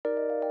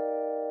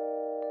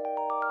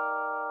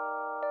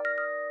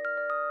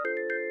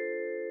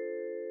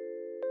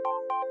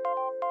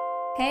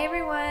Hey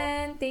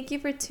everyone, thank you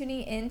for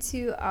tuning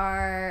into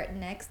our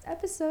next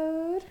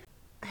episode.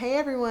 Hey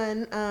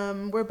everyone,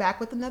 we're back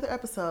with another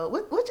episode.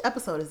 Which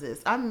episode is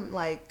this? I'm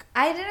like,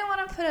 I didn't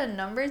want to put a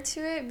number to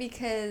it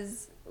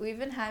because we've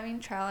been having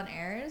trial and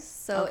errors,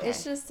 so Okay.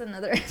 it's just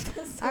another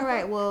episode. all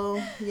right,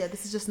 well, yeah,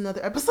 this is just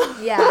another episode.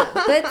 Yeah,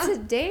 but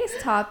today's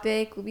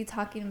topic, we'll be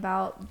talking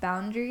about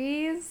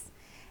boundaries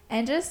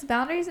and just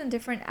boundaries in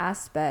different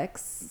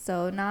aspects.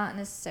 So not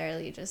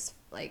necessarily just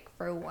like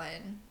for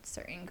one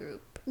certain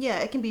group. Yeah,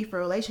 it can be for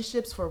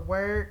relationships, for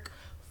work,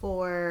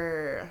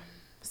 for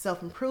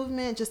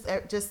self-improvement, just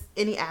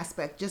any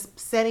aspect, just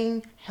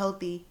setting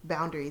healthy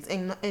boundaries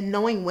and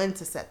knowing when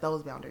to set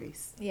those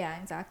boundaries.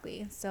 Yeah,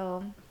 exactly.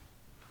 So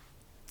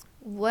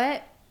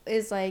what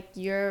is like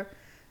your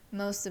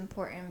most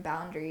important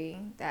boundary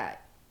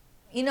that,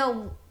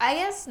 I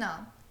guess no,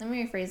 let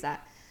me rephrase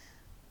that.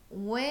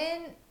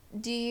 When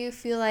do you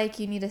feel like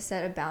you need to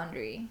set a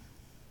boundary?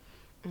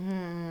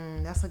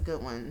 That's a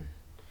good one.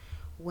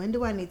 When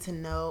do I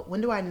know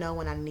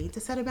when I need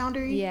to set a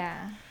boundary?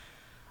 Yeah.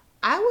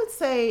 I would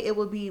say it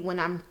would be when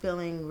I'm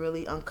feeling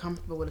really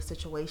uncomfortable with a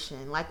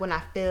situation. Like when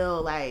I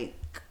feel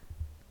like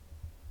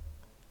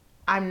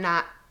I'm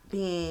not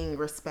being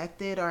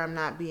respected or I'm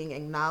not being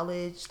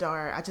acknowledged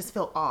or I just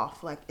feel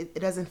off. Like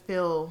it's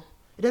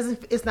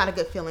not a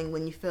good feeling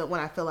when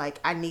I feel like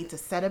I need to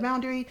set a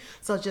boundary.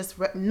 So just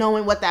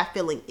knowing what that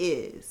feeling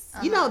is.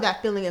 You know,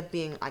 that feeling of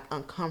being like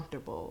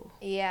uncomfortable.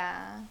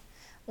 Yeah.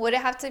 Would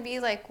it have to be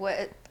like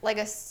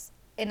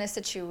in a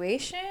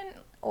situation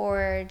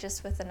or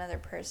just with another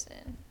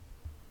person?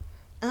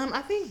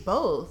 I think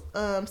both.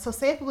 So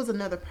say if it was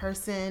another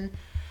person.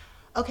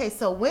 Okay,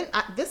 so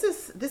this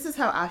is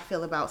how I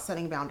feel about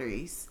setting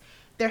boundaries.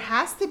 There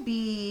has to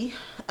be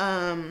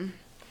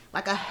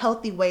like a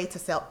healthy way to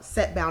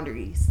set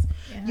boundaries.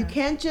 Yeah. You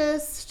can't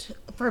just,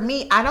 for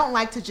me, I don't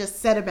like to just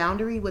set a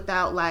boundary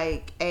without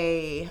like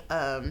a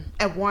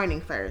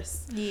warning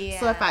first. Yeah.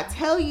 So if I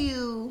tell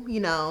you,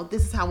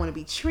 this is how I want to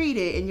be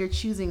treated and you're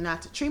choosing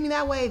not to treat me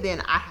that way,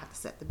 then I have to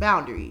set the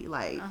boundary.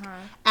 Like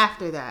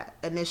after that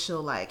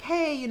initial like,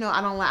 hey,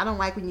 I don't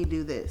like when you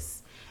do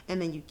this.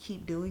 And then you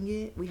keep doing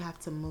it, we have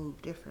to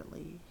move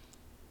differently.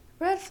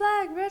 Red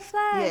flag, red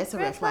flag. Yeah, it's a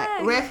red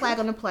flag. Red flag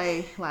on the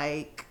play,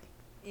 like.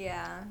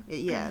 Yeah.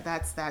 Yeah,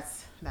 that's that.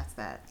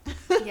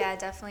 Yeah,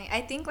 definitely.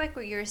 I think like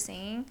what you were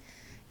saying,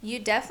 you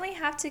definitely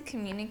have to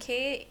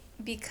communicate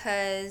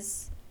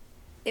because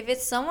if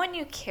it's someone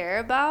you care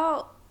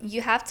about,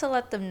 you have to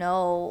let them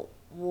know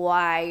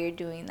why you're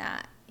doing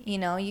that.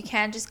 You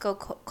can't just go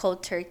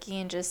cold turkey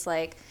and just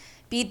like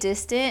be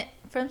distant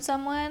from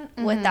someone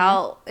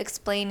without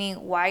explaining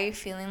why you're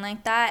feeling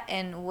like that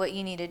and what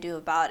you need to do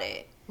about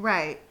it.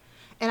 Right.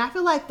 And I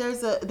feel like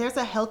there's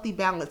a healthy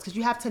balance because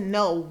you have to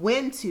know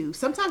when to.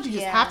 Sometimes you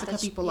just have to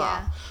cut people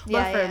off.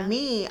 But for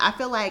me, I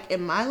feel like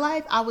in my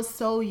life, I was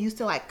so used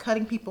to like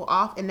cutting people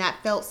off, and that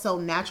felt so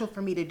natural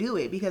for me to do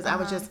it because I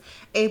was just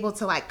able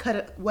to like cut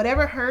it.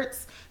 Whatever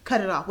hurts, cut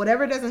it off.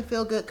 Whatever doesn't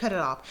feel good, cut it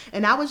off.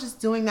 And I was just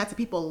doing that to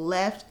people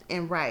left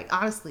and right,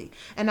 honestly.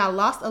 And I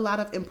lost a lot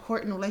of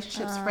important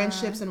relationships,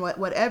 friendships, and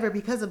whatever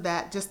because of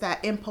that. Just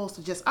that impulse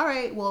to just, all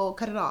right, well,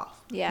 cut it off.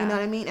 Yeah. You know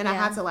what I mean? And I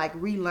had to like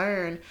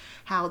relearn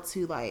how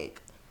to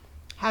like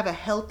have a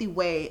healthy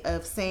way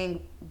of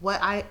saying what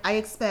I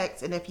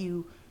expect, and if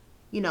you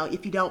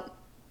don't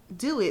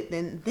do it,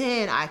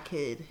 then I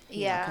could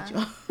cut you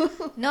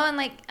off. No, and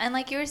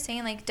like you were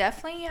saying, like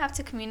definitely you have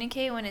to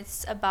communicate when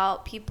it's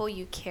about people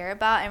you care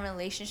about and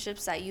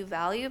relationships that you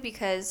value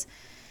because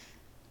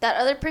that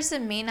other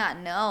person may not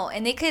know,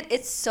 and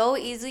it's so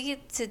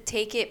easy to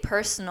take it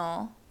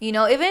personal.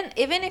 Even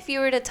if you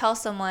were to tell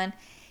someone,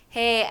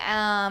 hey,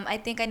 I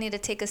think I need to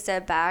take a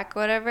step back,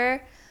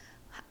 whatever,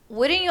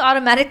 wouldn't you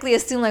automatically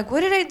assume like, what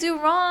did I do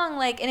wrong?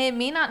 Like, and it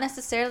may not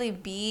necessarily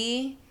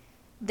be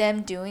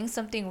them doing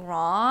something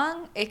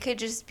wrong. It could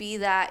just be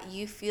that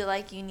you feel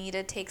like you need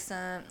to take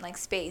some like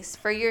space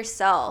for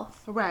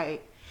yourself.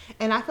 Right.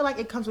 And I feel like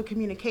it comes with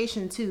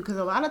communication too, because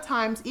a lot of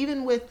times,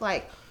 even with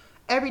like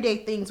everyday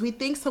things, we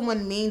think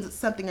someone means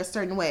something a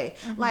certain way.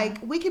 Like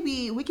we can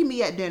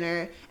be at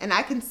dinner and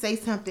I can say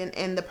something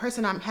and the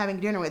person I'm having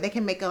dinner with, they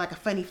can make like a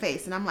funny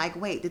face, and I'm like,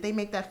 wait, did they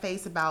make that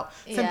face about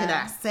something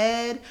that I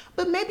said?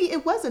 But maybe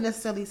it wasn't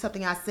necessarily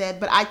something I said,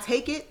 but I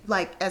take it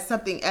like as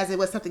it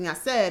was something I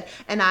said,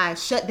 and I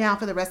shut down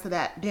for the rest of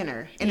that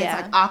dinner, and it's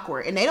like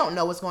awkward, and they don't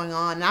know what's going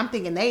on, and I'm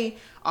thinking they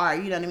are,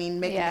 you know what I mean,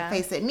 making a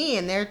face at me,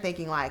 and they're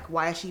thinking like,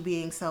 why is she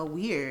being so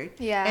weird?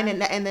 Yeah.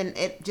 And then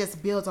it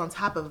just builds on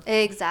top of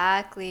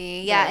exactly.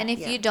 Yeah. And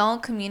if you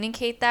don't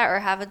communicate that or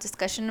have a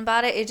discussion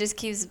about it, it just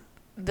keeps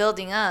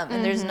building up,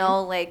 and there's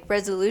no like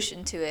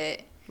resolution to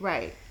it.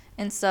 Right.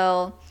 And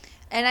so,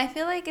 and I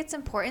feel like it's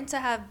important to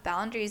have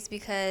boundaries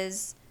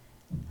because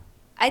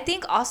I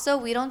think also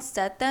we don't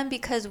set them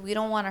because we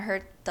don't want to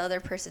hurt the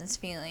other person's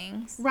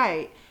feelings.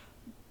 Right.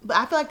 But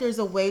I feel like there's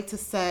a way to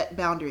set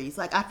boundaries.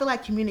 Like, I feel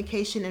like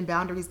communication and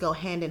boundaries go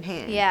hand in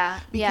hand. Yeah.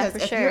 Because for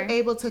if sure. you're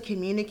able to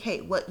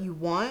communicate what you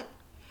want,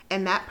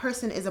 and that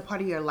person is a part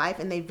of your life,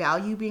 and they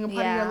value being a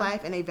part of your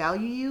life, and they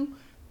value you,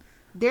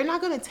 they're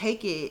not going to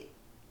take it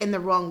in the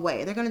wrong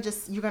way. They're going to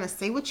you're going to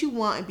say what you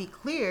want and be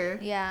clear.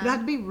 Yeah. You don't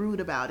have to be rude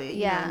about it.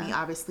 You know what I mean?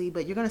 Obviously,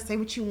 but you're going to say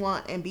what you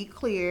want and be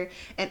clear.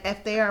 And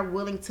if they are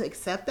willing to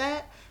accept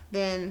that,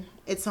 then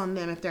it's on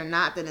them. If they're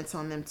not, then it's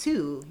on them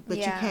too. But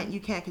you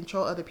can't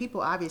control other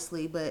people,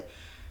 obviously, but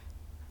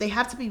they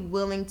have to be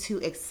willing to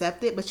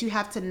accept it, but you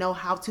have to know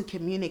how to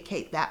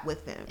communicate that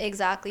with them.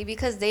 Exactly,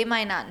 because they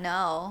might not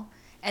know,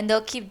 and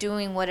they'll keep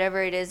doing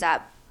whatever it is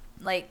that,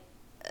 like,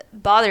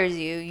 bothers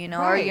you, you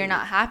know, or you're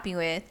not happy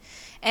with.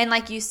 And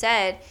like you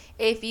said,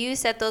 if you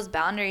set those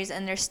boundaries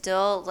and they're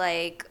still,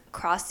 like,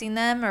 crossing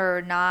them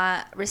or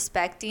not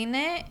respecting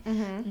it,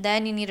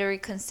 then you need to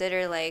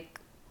reconsider, like,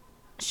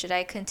 should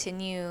I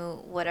continue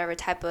whatever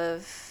type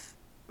of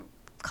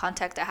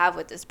contact I have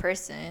with this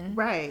person.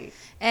 Right.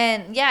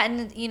 And yeah,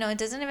 and you know, it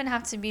doesn't even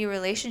have to be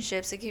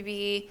relationships. It could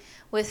be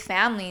with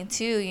family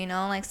too, you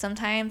know, like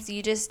sometimes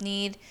you just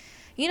need,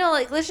 you know,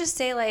 like let's just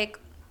say like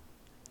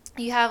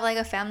you have like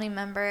a family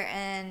member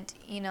and,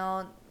 you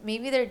know,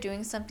 maybe they're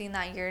doing something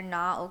that you're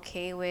not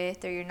okay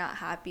with or you're not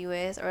happy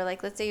with, or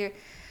like let's say you're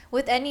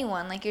with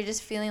anyone, like you're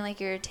just feeling like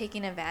you're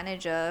taken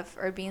advantage of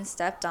or being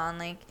stepped on.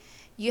 Like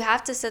you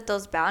have to set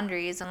those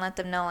boundaries and let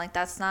them know like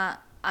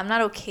I'm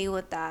not okay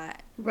with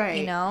that. Right.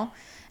 You know?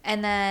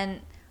 And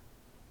then,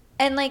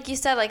 and like you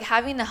said, like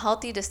having a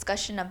healthy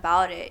discussion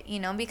about it, you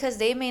know, because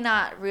they may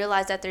not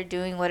realize that they're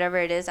doing whatever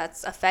it is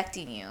that's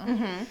affecting you.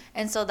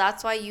 And so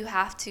that's why you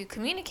have to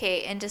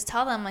communicate and just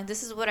tell them like,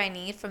 this is what I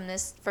need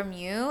from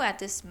you at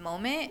this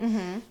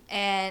moment.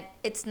 And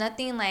it's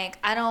nothing like,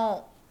 I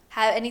don't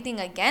have anything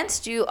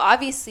against you.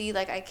 Obviously,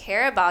 like I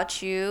care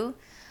about you,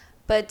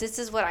 but this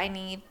is what I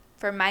need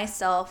for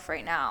myself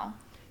right now.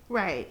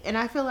 Right. And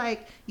I feel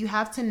like you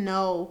have to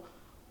know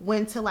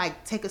when to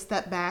like take a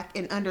step back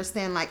and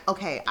understand like,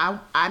 okay, I'm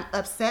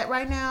upset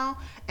right now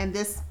and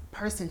this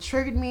person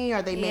triggered me,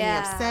 or they made me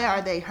upset,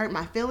 or they hurt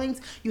my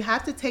feelings. You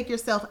have to take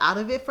yourself out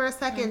of it for a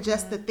second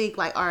just to think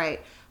like, all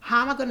right,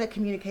 how am I going to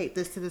communicate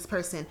this to this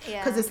person?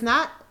 Because it's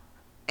not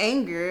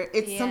anger.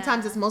 It's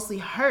sometimes it's mostly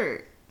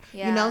hurt,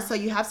 you know? So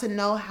you have to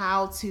know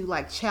how to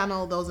like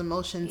channel those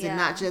emotions and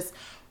not just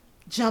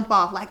jump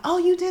off like, oh,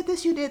 you did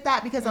this, you did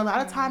that. Because a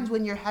lot of times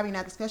when you're having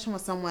that discussion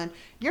with someone,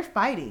 you're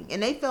fighting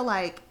and they feel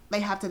like they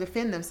have to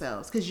defend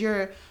themselves because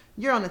you're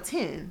on a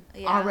 10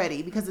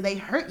 already because they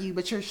hurt you,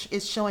 but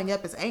it's showing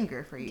up as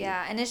anger for you.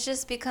 Yeah, and it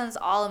just becomes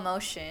all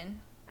emotion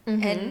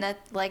and that,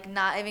 like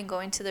not even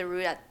going to the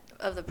root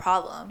of the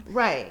problem.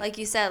 Right. Like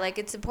you said, like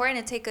it's important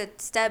to take a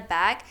step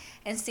back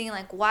and seeing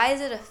like, why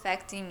is it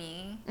affecting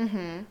me?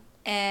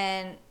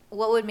 And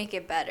what would make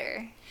it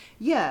better?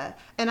 Yeah.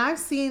 And I've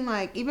seen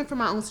like, even from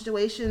my own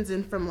situations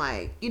and from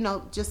like, you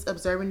know, just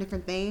observing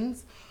different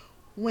things,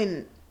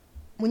 when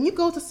you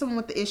go to someone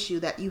with the issue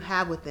that you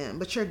have with them,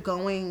 but you're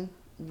going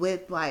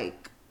with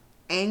like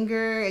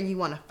anger and you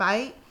want to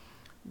fight,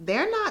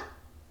 they're not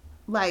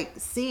like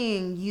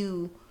seeing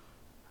you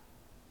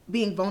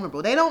being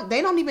vulnerable. They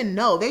don't even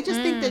know. They just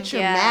think that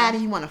you're mad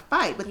and you want to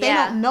fight, but they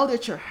don't know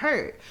that you're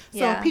hurt. So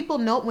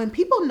when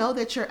people know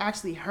that you're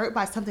actually hurt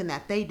by something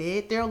that they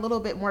did, they're a little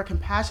bit more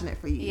compassionate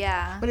for you.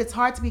 Yeah. But it's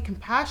hard to be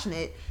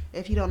compassionate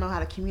if you don't know how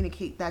to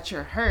communicate that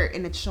you're hurt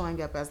and it's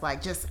showing up as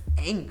like just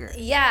anger.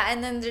 Yeah,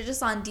 and then they're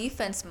just on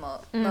defense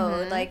mode.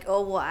 Like,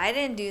 oh, well, I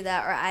didn't do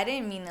that, or I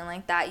didn't mean it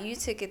like that. You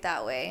took it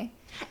that way.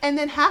 And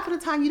then half of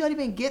the time you don't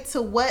even get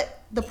to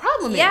what the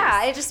problem is.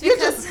 Yeah, it just you're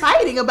just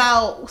fighting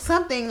about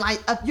something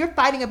like you're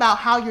fighting about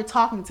how you're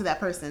talking to that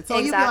person. So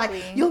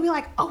you'll be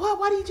like, oh, well,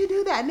 why did you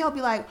do that? And they'll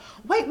be like,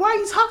 wait, why are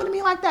you talking to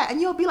me like that? And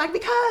you'll be like,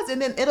 because.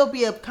 And then it'll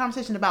be a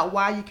conversation about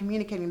why you're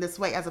communicating this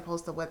way as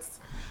opposed to what's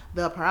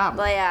the problem.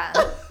 But yeah,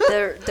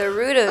 the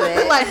root of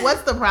it. Like,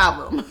 what's the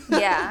problem?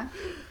 Yeah.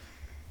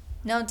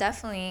 No,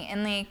 definitely.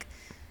 And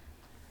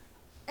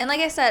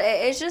like I said,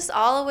 it's just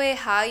all the way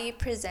how you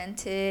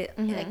present it,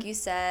 like you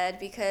said,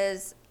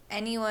 because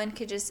anyone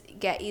could just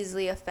get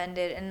easily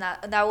offended, and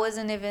that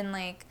wasn't even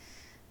like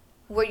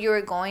what you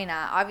were going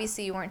at.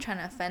 Obviously, you weren't trying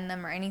to offend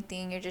them or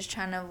anything. You're just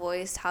trying to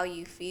voice how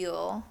you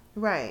feel.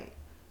 Right.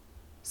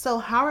 So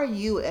how are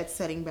you at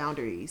setting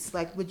boundaries?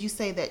 Like, would you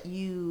say that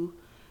you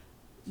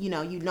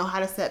know how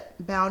to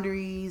set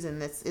boundaries,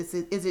 and is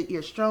it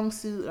your strong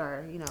suit,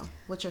 or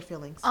what's your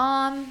feelings?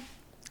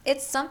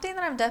 It's something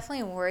that I'm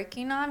definitely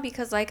working on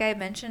because, like I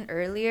mentioned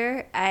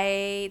earlier,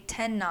 I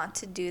tend not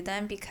to do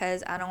them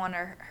because I don't want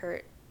to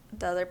hurt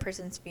the other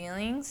person's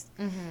feelings,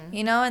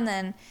 and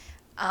then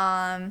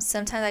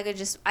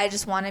sometimes I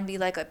just want to be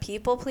like a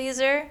people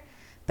pleaser,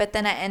 but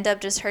then I end up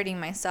just hurting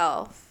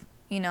myself,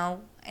 and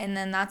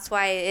then that's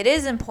why it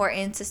is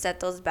important to set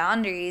those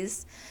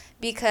boundaries,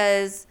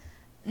 because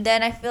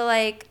then I feel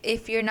like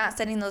if you're not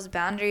setting those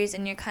boundaries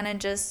and you're kind of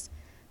just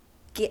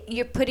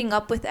you're putting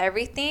up with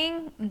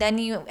everything, then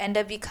you end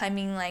up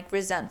becoming like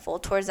resentful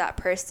towards that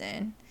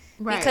person,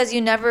 right? Because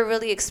you never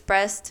really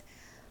expressed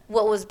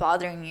what was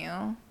bothering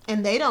you,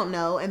 and they don't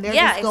know, and they're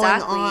just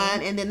going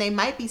on, and then they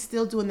might be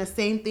still doing the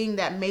same thing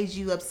that made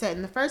you upset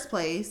in the first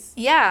place.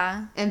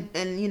 Yeah. And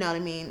you know what I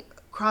mean?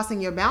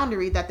 crossing your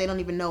boundary that they don't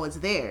even know is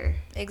there.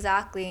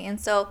 Exactly. And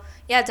so,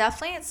 yeah,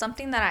 definitely it's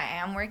something that I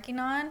am working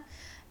on.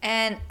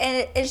 And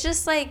it's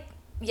just like,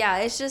 yeah,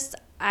 it's just,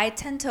 I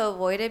tend to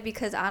avoid it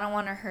because I don't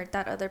want to hurt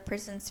that other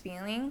person's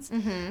feelings.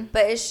 Mm-hmm.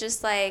 But it's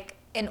just like,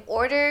 in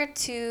order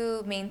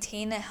to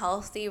maintain a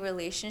healthy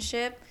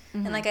relationship,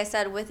 Mm-hmm. and like I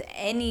said, with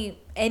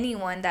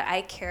anyone that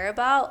I care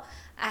about,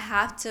 I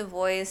have to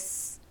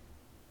voice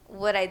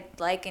what I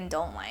like and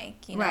don't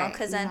like, you know, Right,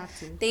 because you then have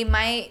to. they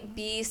might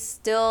be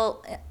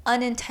still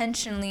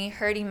unintentionally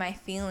hurting my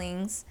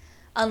feelings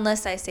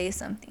unless I say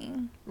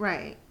something.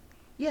 Right.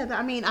 Yeah,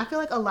 I mean, I feel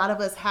like a lot of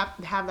us have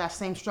that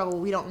same struggle.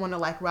 We don't want to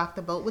like rock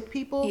the boat with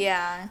people.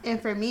 Yeah.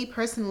 And for me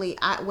personally,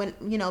 when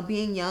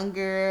being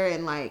younger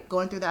and like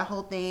going through that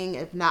whole thing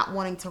of not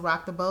wanting to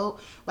rock the boat,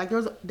 like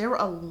there were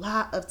a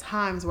lot of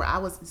times where I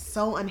was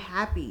so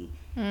unhappy,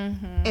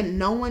 and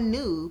no one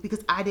knew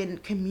because I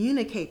didn't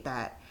communicate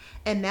that.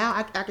 And now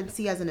I can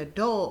see as an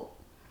adult,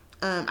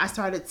 I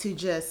started to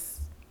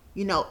just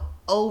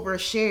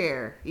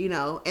overshare,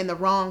 in the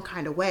wrong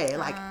kind of way.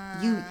 Like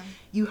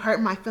you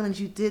hurt my feelings.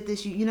 You did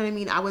this. You know what I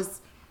mean? I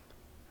was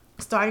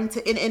starting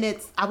to,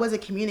 and I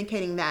wasn't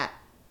communicating that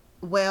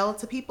well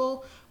to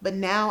people, but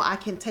now I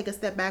can take a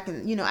step back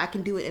and, I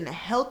can do it in a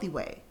healthy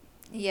way.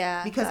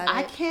 Yeah. Because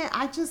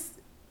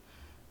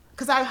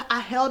because I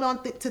held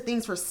on to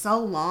things for so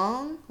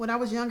long when I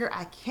was younger,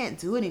 I can't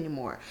do it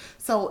anymore.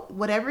 So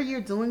whatever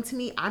you're doing to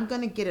me, I'm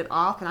going to get it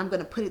off and I'm going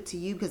to put it to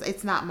you because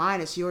it's not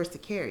mine, it's yours to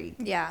carry.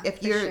 Yeah.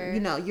 If you're,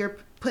 you're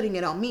putting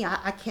it on me,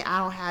 I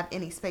don't have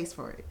any space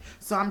for it.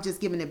 So I'm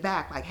just giving it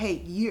back like,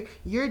 hey,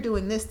 you're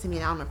doing this to me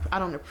and I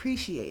don't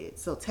appreciate it.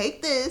 So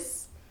take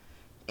this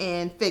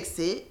and fix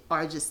it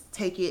or just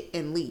take it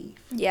and leave.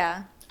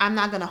 Yeah. I'm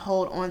not going to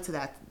hold on to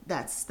that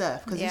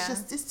stuff because Yeah.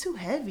 it's too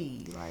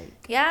heavy. Like,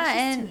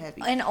 yeah, it's too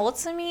heavy. and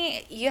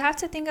ultimately you have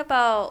to think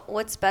about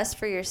what's best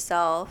for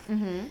yourself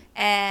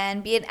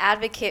and be an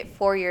advocate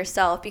for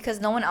yourself because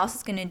no one else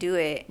is going to do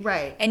it.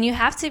 Right. And you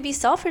have to be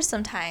selfish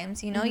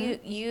sometimes,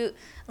 you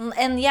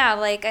and yeah,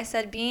 like I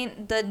said,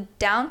 being the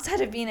downside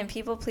of being a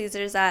people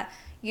pleaser is that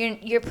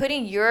you're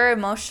putting your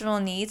emotional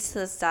needs to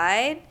the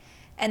side,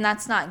 and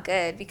that's not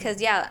good because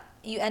yeah,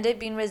 you end up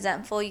being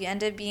resentful, you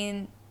end up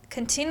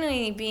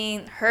continually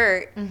being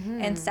hurt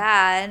and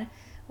sad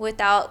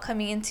without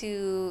coming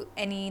into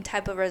any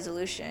type of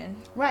resolution.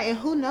 Right, and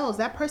who knows,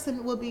 that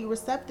person will be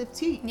receptive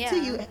to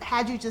you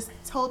had you just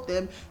told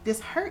them this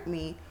hurt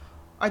me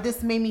or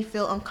this made me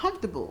feel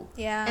uncomfortable.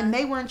 Yeah. And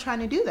they weren't trying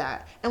to do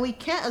that. And we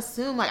can't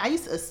assume, like I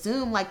used to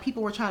assume like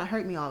people were trying to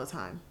hurt me all the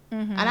time.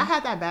 And I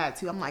had that bad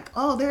too. I'm like,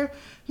 oh, they're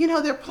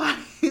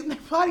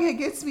plotting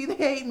against me, they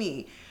hate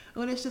me.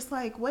 When it's just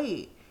like,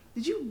 wait,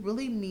 did you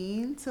really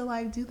mean to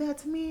like do that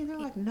to me? And they're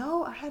like,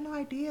 no, I had no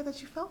idea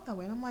that you felt that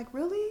way. And I'm like,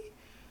 really?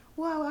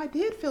 Well, I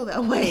did feel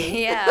that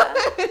way. Yeah.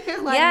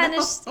 Like, yeah,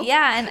 no.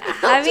 and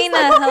having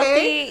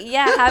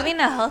having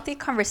a healthy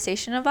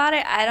conversation about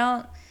it, I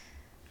don't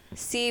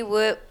see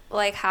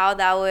how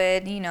that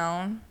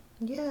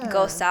would,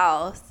 go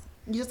south.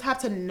 You just have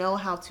to know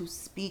how to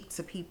speak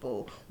to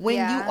people when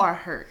you are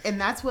hurt.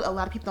 And that's what a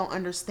lot of people don't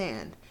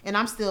understand. And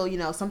I'm still,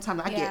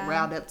 sometimes I get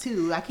riled up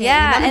too. I can't.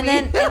 Yeah, and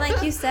then and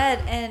like you said,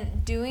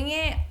 and doing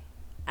it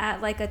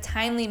at like a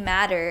timely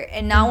manner,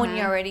 and not when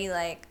you're already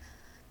like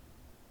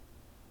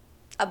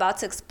about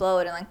to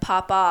explode and like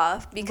pop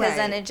off, because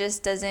then it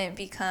just doesn't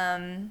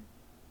become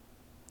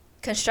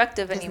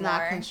constructive anymore. It's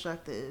not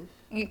constructive.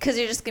 Because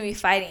you're just gonna be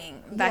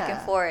fighting back and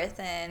forth,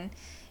 and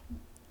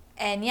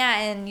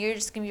you're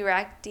just gonna be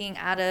reacting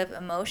out of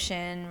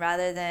emotion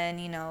rather than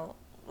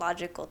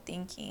logical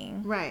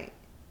thinking. Right.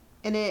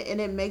 And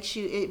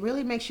it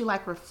really makes you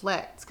like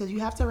reflect, because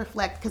you have to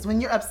reflect, because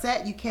when you're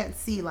upset you can't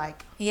see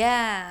like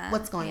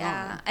what's going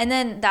on. And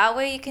then that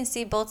way you can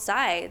see both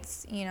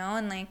sides,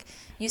 and like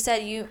you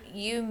said,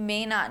 you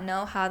may not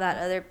know how that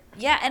other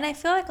and I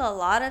feel like a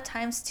lot of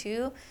times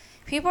too,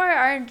 people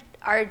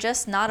are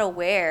just not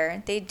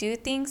aware. They do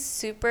things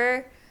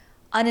super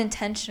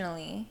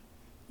unintentionally,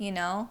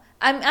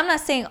 I'm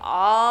not saying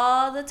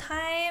all the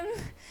time,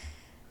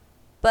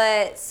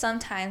 but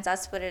sometimes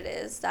that's what it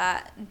is,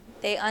 that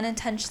they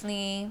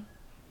unintentionally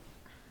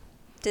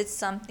did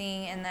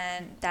something and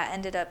then that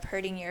ended up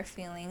hurting your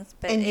feelings,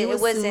 but and it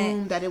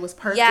wasn't that it was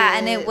perfect. Yeah,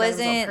 and it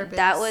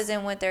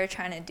wasn't what they're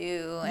trying to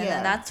do. And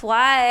then that's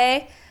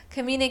why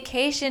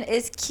communication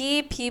is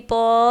key,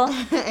 people.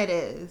 It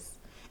is.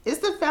 It's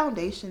the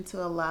foundation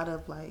to a lot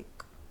of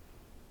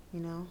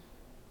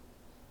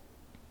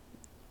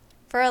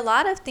for a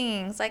lot of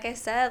things. Like I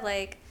said,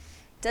 like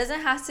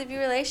doesn't have to be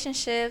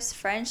relationships,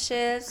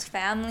 friendships,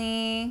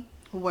 family,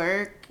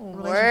 work,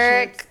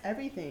 relationships,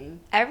 everything.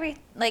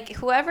 Like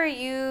whoever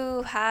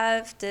you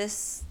have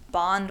this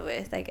bond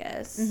with, I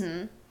guess.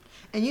 And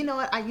you know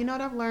what? You know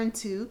what I've learned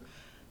too?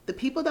 The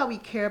people that we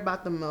care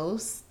about the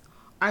most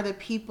are the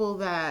people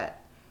that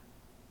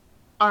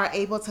are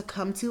able to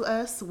come to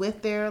us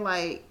with their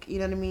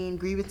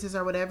grievances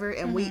or whatever,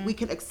 and we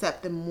can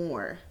accept them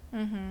more.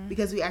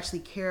 because we actually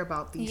care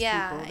about these people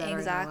that are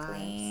in our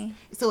lives.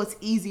 So it's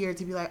easier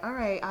to be like, all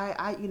right,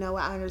 I you know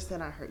what, I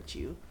understand I hurt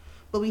you.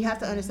 But we have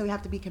to understand, we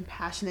have to be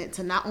compassionate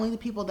to not only the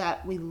people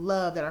that we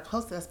love that are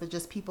close to us, but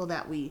just people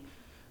that we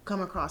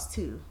come across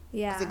too.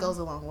 Yeah. Because it goes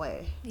a long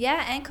way.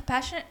 Yeah, and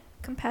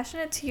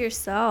compassionate to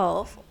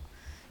yourself.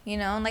 You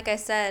know, and like I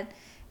said,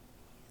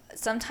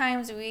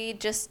 sometimes we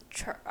just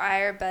try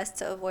our best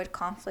to avoid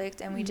conflict,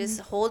 and we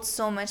just hold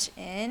so much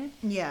in.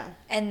 Yeah.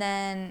 And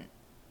then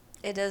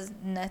it does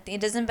nothing.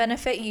 It doesn't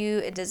benefit you.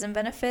 It doesn't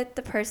benefit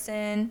the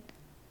person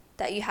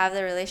that you have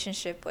the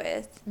relationship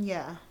with.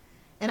 Yeah.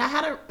 And I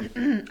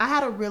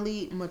had a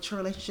really mature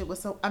relationship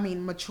with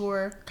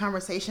mature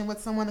conversation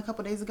with someone a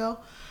couple days ago.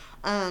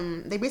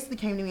 They basically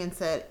came to me and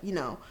said, you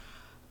know,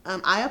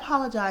 I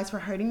apologize for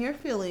hurting your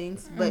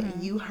feelings,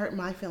 but you hurt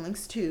my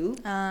feelings too.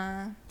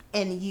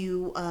 And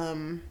you,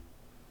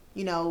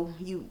 you know,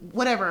 you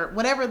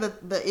whatever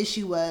the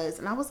issue was.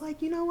 And I was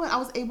like, you know what? I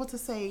was able to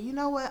say, you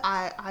know what?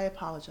 I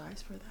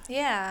apologize for that.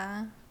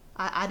 Yeah.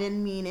 I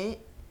didn't mean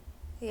it.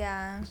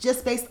 Yeah.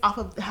 Just based off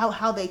of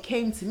how they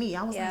came to me.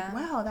 I was like,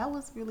 wow, that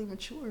was really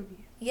mature of you.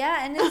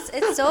 Yeah, and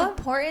it's so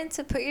important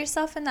to put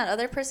yourself in that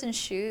other person's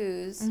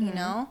shoes, you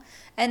know?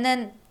 And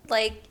then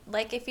like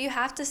if you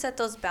have to set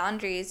those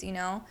boundaries, you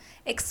know,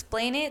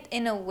 explain it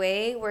in a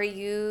way where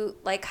you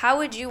like, how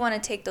would you want to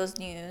take those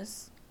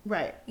news?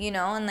 Right. You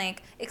know, and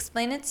like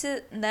explain it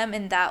to them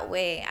in that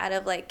way, out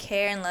of like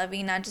care and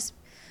loving, not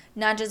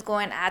just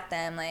going at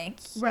them like,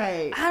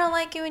 right, I don't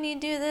like it when you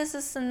do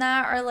this and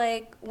that, or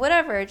like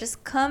whatever.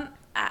 Just come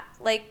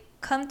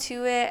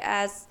to it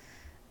as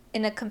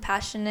in a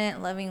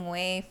compassionate, loving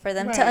way for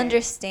them to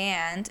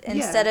understand,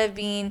 instead of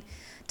being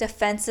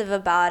defensive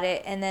about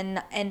it and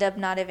then end up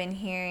not even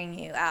hearing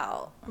you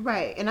out.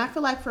 Right. And I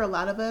feel like for a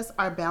lot of us,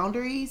 our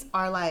boundaries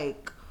are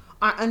like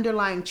our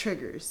underlying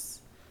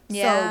triggers.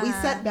 Yeah. So we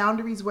set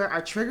boundaries where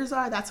our triggers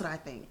are. That's what I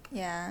think.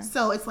 Yeah.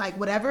 So it's like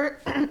whatever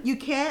you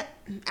can't,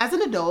 as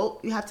an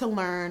adult, you have to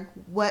learn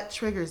what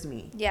triggers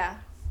me. Yeah.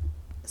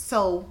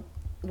 So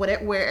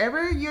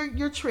wherever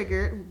you're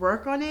triggered,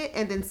 work on it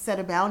and then set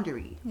a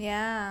boundary.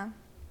 Yeah.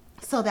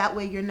 So that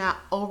way you're not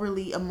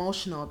overly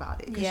emotional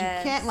about it.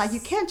 Because you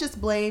can't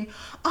just blame,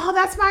 oh,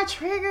 that's my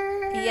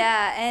trigger.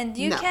 Yeah, and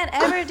you can't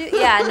ever do,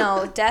 yeah,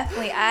 no,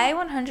 definitely. I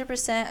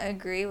 100%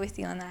 agree with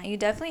you on that. You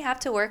definitely have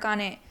to work on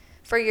it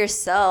for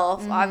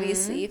yourself,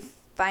 obviously.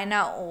 Find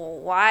out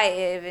why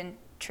it even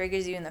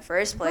triggers you in the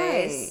first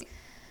place. Right.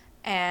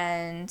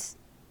 And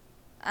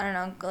I don't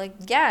know, like,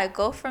 yeah,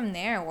 go from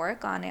there,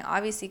 work on it,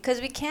 obviously, because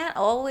we can't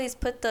always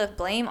put the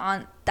blame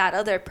on that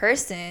other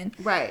person.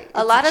 Right.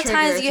 A lot of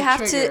times you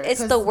have to,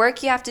 it's the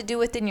work you have to do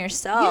within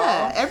yourself.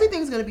 Yeah,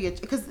 everything's going to be,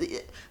 because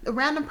the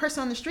random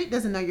person on the street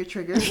doesn't know your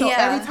trigger. So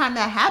every time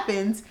that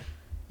happens,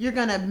 you're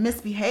going to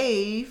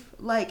misbehave.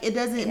 Like, it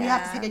doesn't, we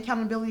have to take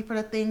accountability for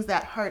the things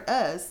that hurt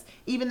us.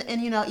 Even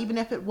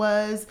if it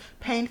was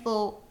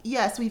painful,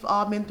 yes, we've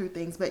all been through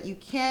things, but you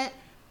can't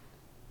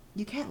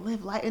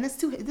live life, and that's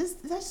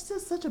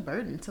just such a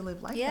burden to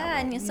live life. Yeah,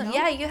 that way,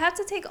 and you have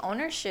to take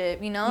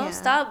ownership. You know,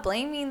 stop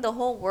blaming the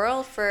whole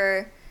world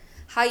for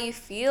how you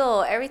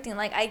feel. Everything,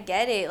 like, I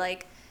get it.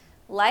 Like,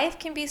 life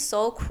can be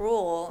so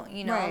cruel.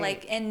 You know,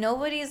 like, and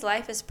nobody's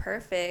life is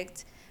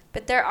perfect.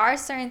 But there are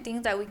certain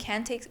things that we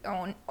can take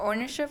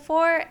ownership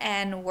for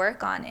and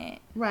work on it.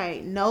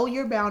 Right. Know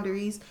your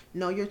boundaries,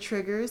 know your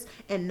triggers,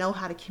 and know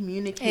how to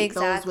communicate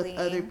those with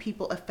other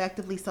people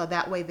effectively, so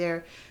that way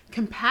they're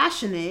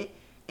compassionate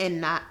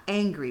and not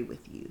angry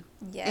with you.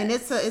 Yes. And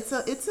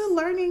it's a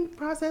learning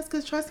process,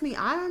 because trust me,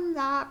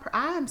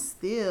 I'm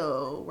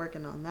still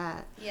working on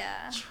that.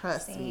 Yeah.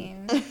 Trust me.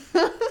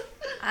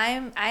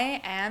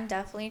 I am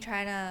definitely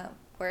trying to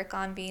work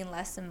on being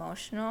less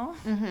emotional.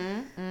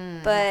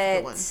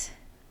 But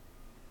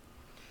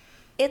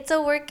it's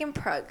a work in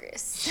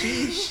progress.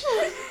 It's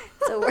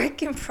a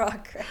work in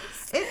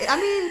progress.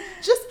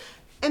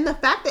 And the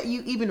fact that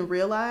you even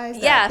realize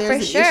that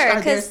there's for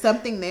sure, there's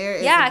something there.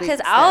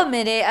 Because I'll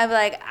admit it. I'm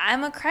like,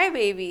 I'm a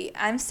crybaby.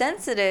 I'm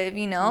sensitive,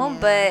 you know,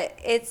 but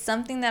it's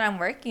something that I'm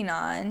working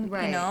on.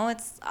 Right. You know,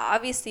 it's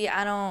obviously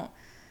I don't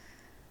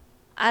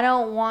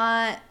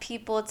want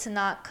people to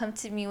not come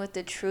to me with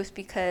the truth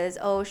because,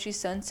 oh, she's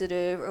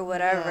sensitive or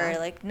whatever. Yeah.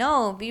 Like,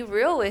 no, be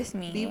real with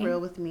me. Be real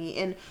with me.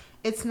 And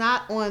it's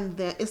not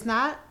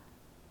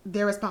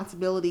their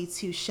responsibility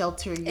to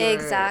shelter your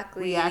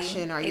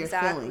reaction or your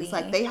feelings.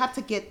 Like, they have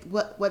to get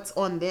what's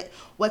on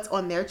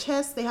their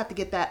chest. They have to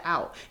get that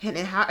out, and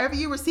however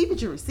you receive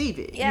it, you receive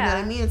it. Yeah. You know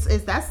what I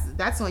mean?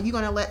 That's on you.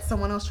 Gonna let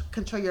someone else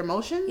control your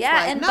emotions? Yeah,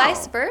 like, and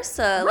vice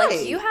versa. Right.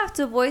 Like, you have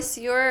to voice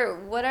your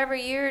whatever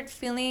you're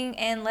feeling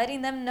and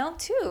letting them know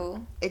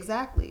too.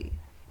 Exactly.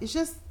 It's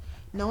just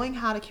knowing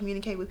how to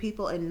communicate with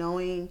people and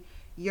knowing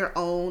your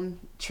own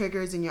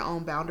triggers and your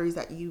own boundaries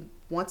that you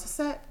want to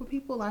set with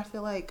people. I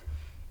feel like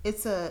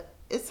it's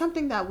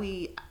something that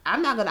I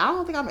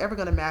don't think I'm ever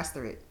gonna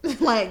master it.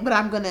 Like, but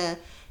I'm gonna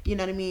you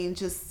know what I mean,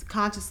 just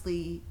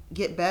consciously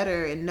get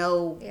better and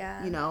know,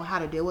 Yeah. you know, how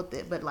to deal with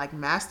it, but like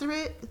master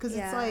it, because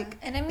it's like,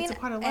 and I mean, it's a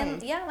part of life.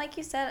 and yeah, like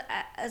you said,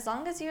 as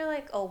long as you're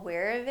like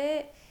aware of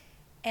it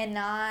and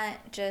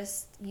not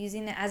just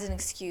using it as an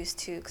excuse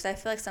too, because I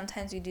feel like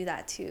sometimes we do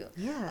that too.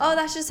 Yeah. Oh,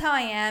 that's just how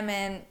I am,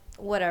 and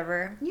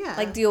whatever. Yeah.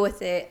 Like, deal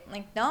with it.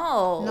 Like,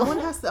 no. No one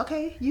has to.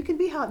 Okay, you can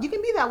be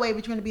that way,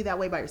 but you're gonna be that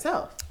way by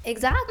yourself.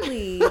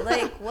 Exactly.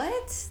 Like,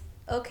 what?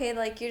 Okay,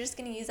 like, you're just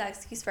gonna use that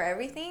excuse for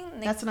everything?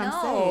 Like, That's what no.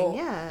 I'm saying.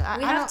 Yeah.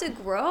 We have to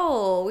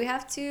grow. We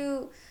have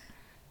to.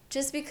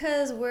 Just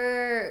because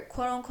we're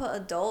quote unquote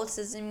adults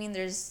doesn't mean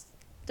there's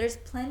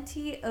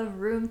plenty of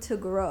room to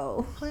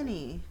grow.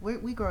 Plenty.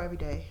 We grow every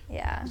day.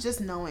 Yeah.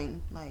 Just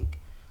knowing, like,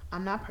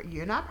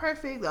 you're not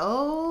perfect.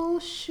 Oh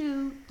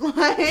shoot!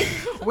 Like,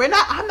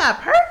 I'm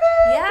not perfect.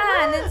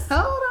 Yeah, and it's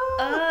hold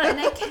on. and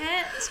I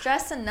can't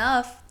stress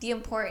enough the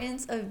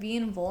importance of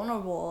being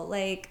vulnerable.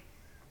 Like,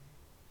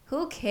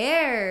 who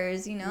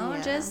cares? You know,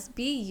 Yeah. just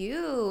be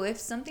you. If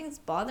something's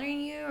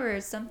bothering you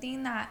or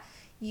something that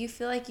you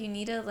feel like you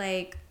need to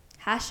like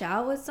hash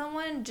out with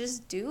someone,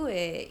 just do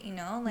it. You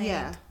know, like.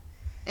 Yeah.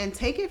 And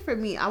take it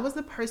from me, I was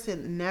the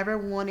person never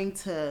wanting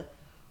to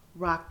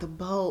rock the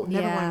boat,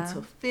 never wanting to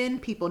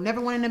offend people, never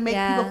wanting to make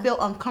people feel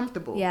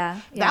uncomfortable. Yeah.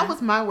 That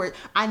was my word.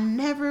 I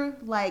never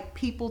like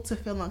people to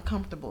feel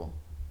uncomfortable.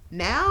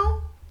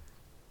 Now,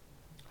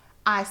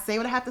 I say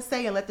what I have to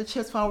say and let the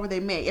chips fall where they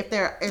may. If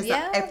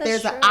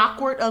there's an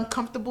awkward,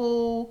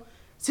 uncomfortable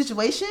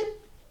situation,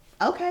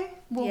 okay,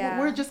 well,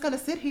 we're just gonna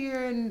sit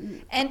here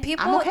and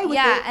people, I'm okay with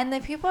it. And the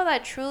people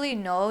that truly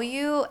know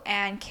you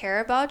and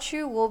care about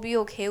you will be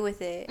okay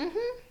with it.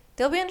 Mm-hmm.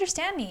 They'll be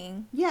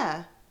understanding.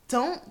 Yeah,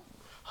 don't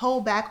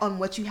hold back on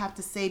what you have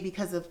to say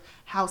because of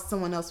how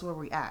someone else will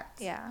react.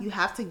 Yeah, you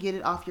have to get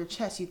it off your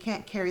chest. You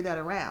can't carry that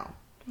around.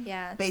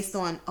 Yeah, based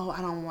on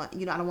I don't want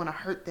to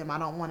hurt them. I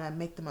don't want to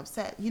make them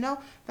upset.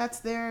 That's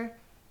their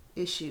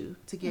issue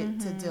to get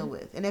to deal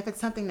with. And if it's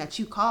something that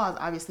you cause,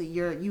 obviously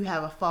you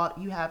have a fault.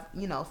 You have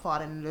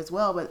fault in it as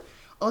well. But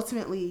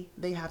ultimately,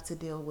 they have to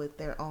deal with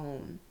their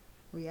own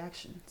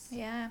reactions.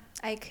 Yeah,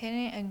 I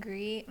couldn't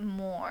agree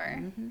more.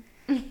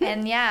 Mm-hmm.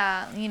 And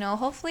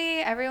hopefully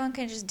everyone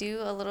can just do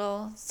a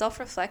little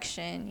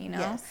self-reflection.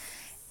 Yes.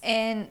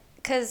 And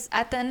because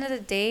at the end of the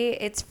day,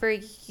 it's for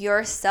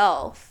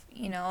yourself.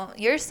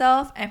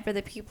 Yourself and for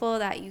the people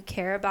that you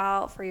care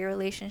about, for your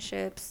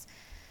relationships,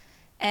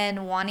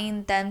 and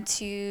wanting them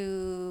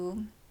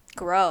to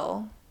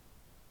grow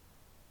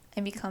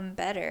and become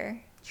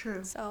better.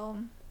 True. So,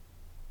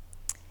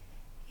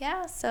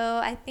 so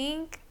I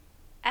think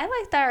I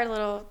liked our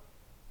little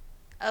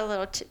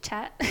chit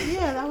chat.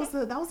 Yeah,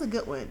 that was a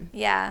good one.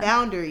 Yeah.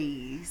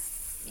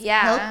 Boundaries.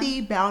 Yeah.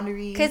 Healthy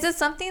boundaries. Because it's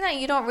something that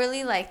you don't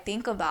really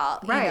think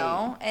about,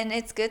 right. And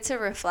it's good to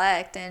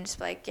reflect and just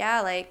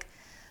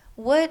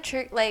what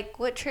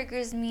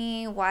triggers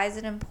me? Why is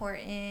it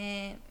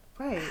important?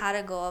 Right. How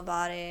to go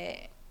about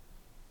it.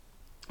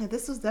 And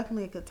this was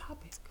definitely a good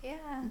topic. Yeah.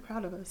 I'm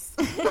proud of us.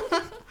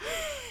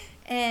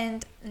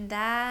 And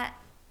that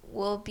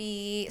will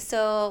be,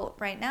 so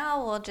right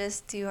now we'll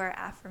just do our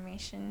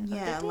affirmation.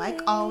 Yeah,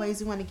 like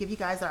always, we want to give you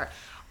guys our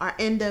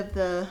end of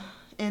the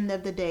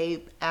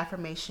day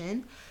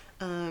affirmation.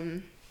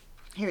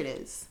 Here it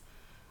is.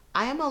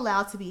 I am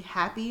allowed to be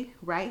happy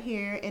right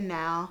here and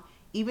now,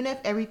 even if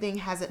everything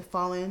hasn't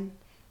fallen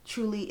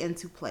truly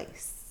into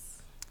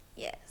place.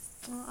 Yes.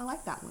 Well, I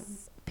like that one.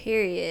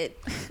 Period.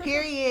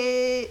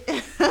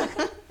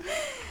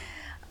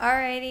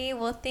 Alrighty.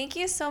 Well, thank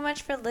you so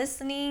much for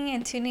listening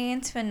and tuning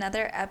in to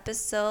another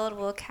episode.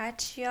 We'll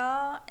catch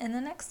y'all in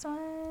the next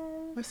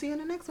one. We'll see you in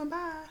the next one.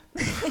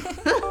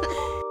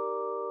 Bye.